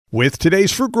With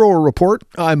today's Fruit Grower Report,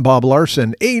 I'm Bob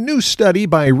Larson. A new study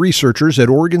by researchers at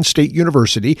Oregon State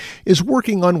University is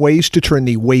working on ways to turn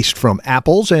the waste from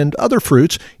apples and other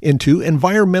fruits into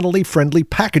environmentally friendly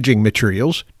packaging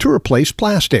materials to replace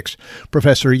plastics.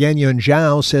 Professor Yanyun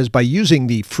Zhao says by using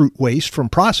the fruit waste from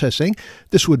processing,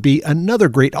 this would be another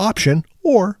great option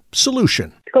or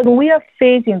solution. Because we are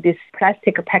facing this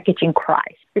plastic packaging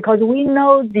crisis, because we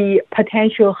know the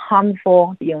potential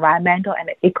harmful environmental and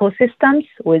ecosystems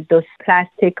with those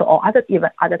plastic or even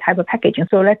other type of packaging.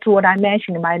 So that's what I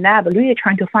mentioned in my lab, really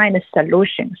trying to find the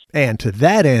solutions. And to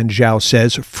that end, Zhao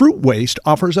says fruit waste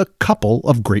offers a couple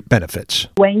of great benefits.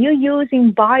 When you're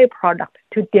using byproduct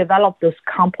to develop those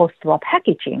compostable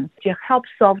packaging, it helps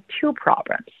solve two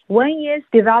problems. One is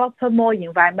develop a more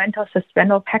environmental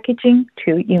sustainable packaging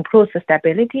to improve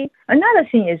sustainability. Another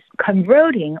thing is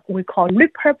converting, we call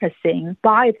repurposing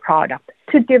byproduct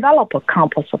to develop a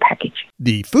compostable packaging.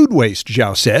 The food waste,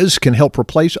 Zhao says, can help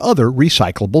replace other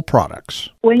recyclable products.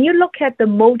 When you look at the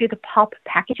molded pulp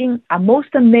packaging, are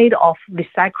mostly made of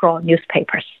recycled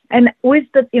newspapers. And with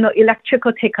the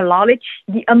electrical technology,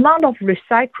 the amount of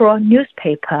recycled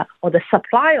newspaper or the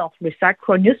supply of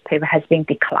recycled newspaper has been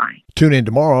declined. Tune in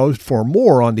tomorrow for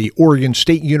more on the Oregon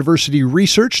State University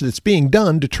research that's being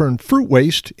done to turn fruit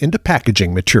waste into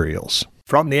packaging materials.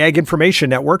 From the Ag Information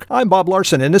Network, I'm Bob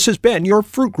Larson, and this has been your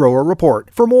Fruit Grower Report.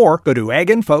 For more, go to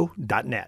aginfo.net.